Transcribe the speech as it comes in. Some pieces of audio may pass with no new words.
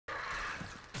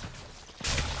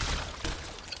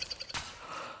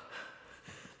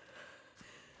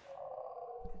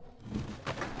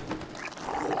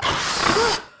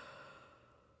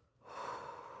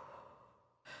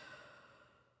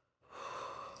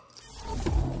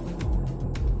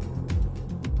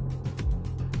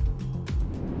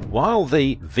While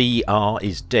the VR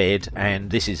is dead and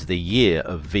this is the year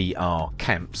of VR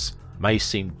camps may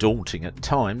seem daunting at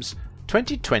times,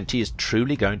 2020 is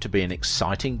truly going to be an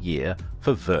exciting year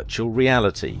for virtual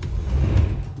reality.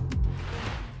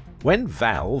 When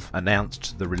Valve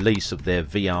announced the release of their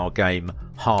VR game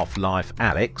Half-Life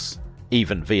Alyx,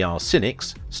 even VR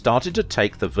cynics started to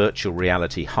take the virtual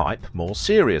reality hype more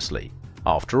seriously.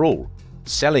 After all,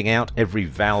 selling out every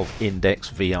Valve Index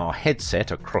VR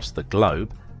headset across the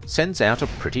globe sends out a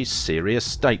pretty serious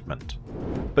statement.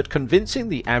 But convincing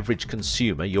the average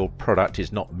consumer your product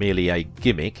is not merely a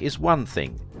gimmick is one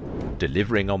thing.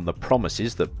 Delivering on the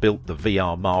promises that built the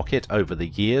VR market over the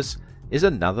years is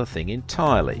another thing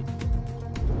entirely.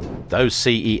 Though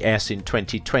CES in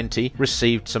 2020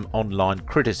 received some online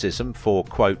criticism for,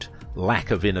 quote,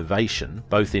 lack of innovation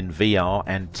both in VR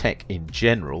and tech in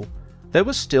general, there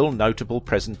were still notable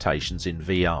presentations in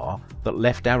VR that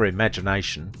left our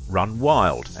imagination run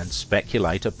wild and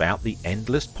speculate about the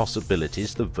endless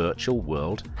possibilities the virtual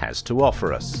world has to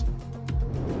offer us.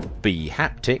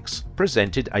 Haptics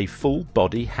presented a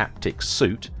full-body haptic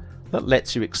suit that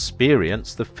lets you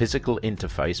experience the physical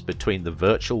interface between the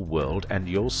virtual world and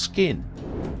your skin.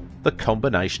 The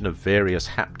combination of various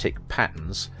haptic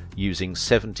patterns using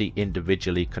 70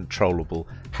 individually controllable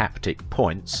haptic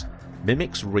points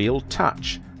mimics real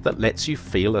touch that lets you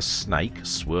feel a snake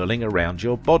swirling around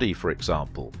your body, for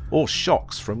example, or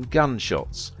shocks from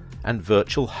gunshots, and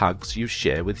virtual hugs you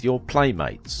share with your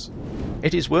playmates.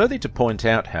 It is worthy to point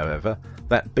out, however,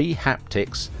 that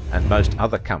Haptics and most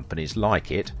other companies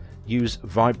like it use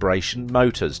vibration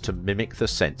motors to mimic the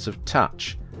sense of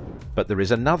touch, but there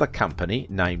is another company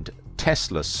named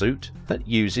teslasuit that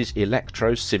uses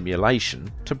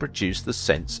electro-simulation to produce the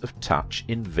sense of touch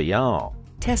in VR.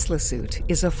 teslasuit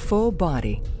is a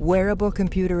full-body, wearable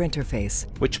computer interface,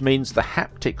 which means the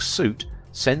haptic suit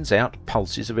sends out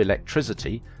pulses of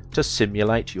electricity to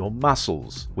simulate your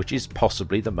muscles, which is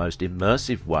possibly the most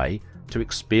immersive way to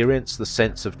experience the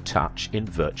sense of touch in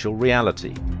virtual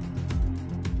reality.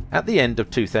 At the end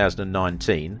of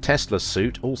 2019,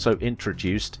 teslasuit also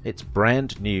introduced its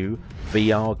brand new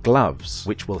VR gloves,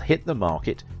 which will hit the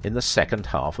market in the second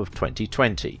half of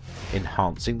 2020,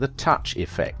 enhancing the touch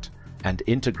effect and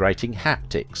integrating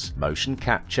haptics, motion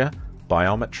capture,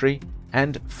 biometry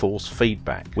and force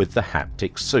feedback with the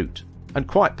haptic suit, and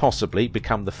quite possibly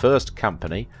become the first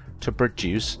company to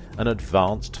produce an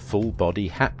advanced full-body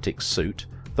haptic suit,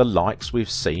 the likes we've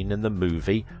seen in the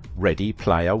movie Ready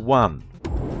Player One.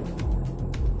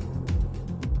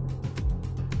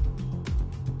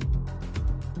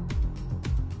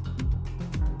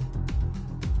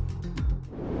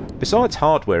 Besides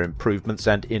hardware improvements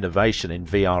and innovation in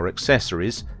VR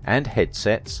accessories and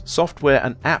headsets, software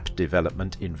and app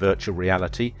development in virtual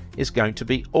reality is going to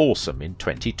be awesome in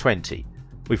 2020.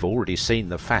 We've already seen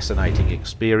the fascinating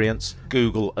experience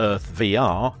Google Earth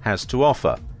VR has to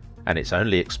offer, and it's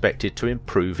only expected to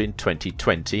improve in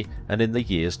 2020 and in the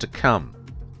years to come.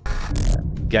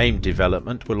 Game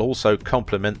development will also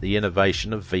complement the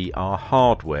innovation of VR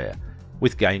hardware,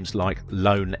 with games like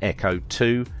Lone Echo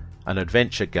 2, an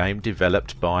adventure game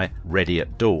developed by Ready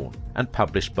at Dawn and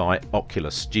published by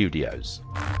Oculus Studios.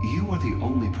 You are the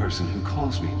only person who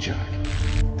calls me Jack.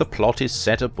 The plot is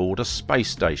set aboard a space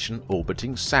station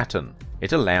orbiting Saturn.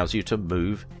 It allows you to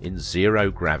move in zero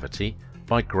gravity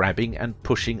by grabbing and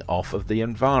pushing off of the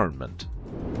environment.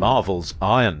 Marvel's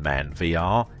Iron Man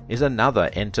VR is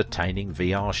another entertaining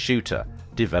VR shooter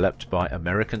developed by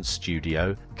American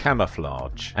studio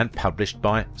Camouflage and published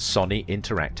by Sony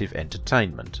Interactive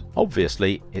Entertainment.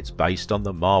 Obviously, it's based on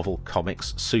the Marvel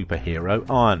Comics superhero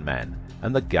Iron Man,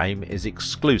 and the game is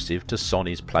exclusive to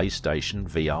Sony's PlayStation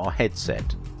VR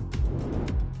headset.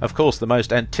 Of course, the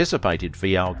most anticipated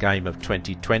VR game of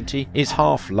 2020 is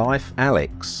Half-Life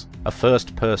Alyx, a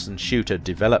first-person shooter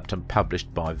developed and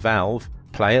published by Valve.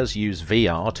 Players use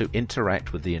VR to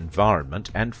interact with the environment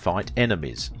and fight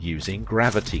enemies using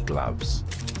gravity gloves.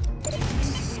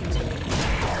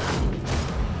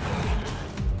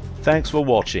 Thanks for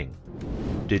watching.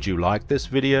 Did you like this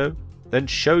video? Then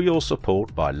show your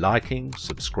support by liking,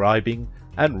 subscribing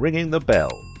and ringing the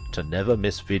bell to never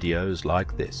miss videos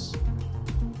like this.